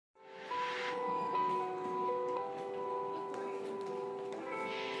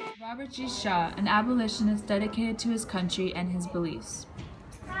Robert G. Shaw, an abolitionist dedicated to his country and his beliefs.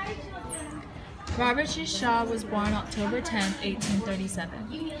 Robert G. Shaw was born October 10,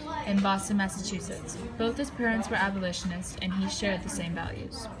 1837, in Boston, Massachusetts. Both his parents were abolitionists, and he shared the same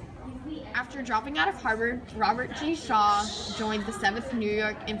values. After dropping out of Harvard, Robert G. Shaw joined the 7th New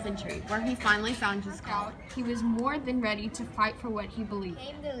York Infantry, where he finally found his calling. He was more than ready to fight for what he believed.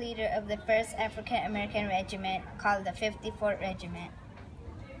 He became the leader of the 1st African American Regiment, called the 54th Regiment.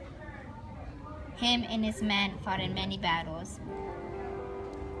 Him and his men fought in many battles.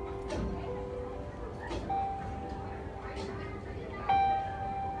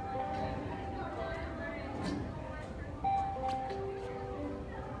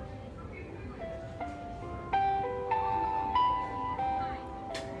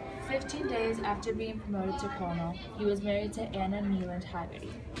 "15 days after being promoted to colonel, he was married to Anna Neeland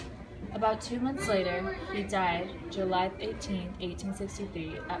Haggerty. About 2 months later, he died July 18,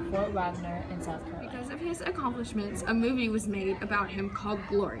 1863, at Fort Wagner in South Carolina. Because of his accomplishments, a movie was made about him called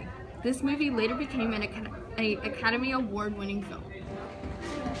Glory. This movie later became an Academy Award-winning film.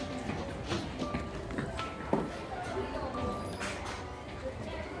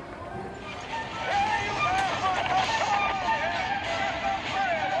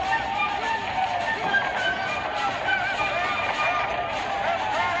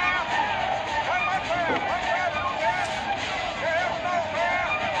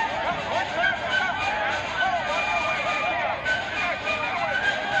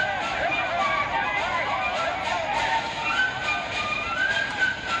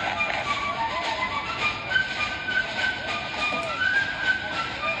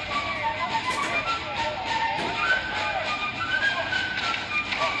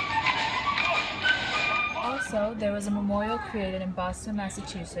 Also, there was a memorial created in Boston,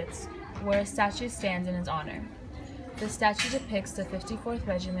 Massachusetts, where a statue stands in his honor. The statue depicts the 54th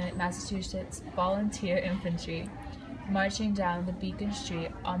Regiment Massachusetts Volunteer Infantry marching down the Beacon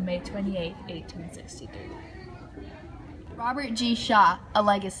Street on May 28, 1863. Robert G. Shaw, a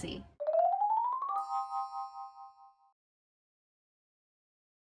legacy.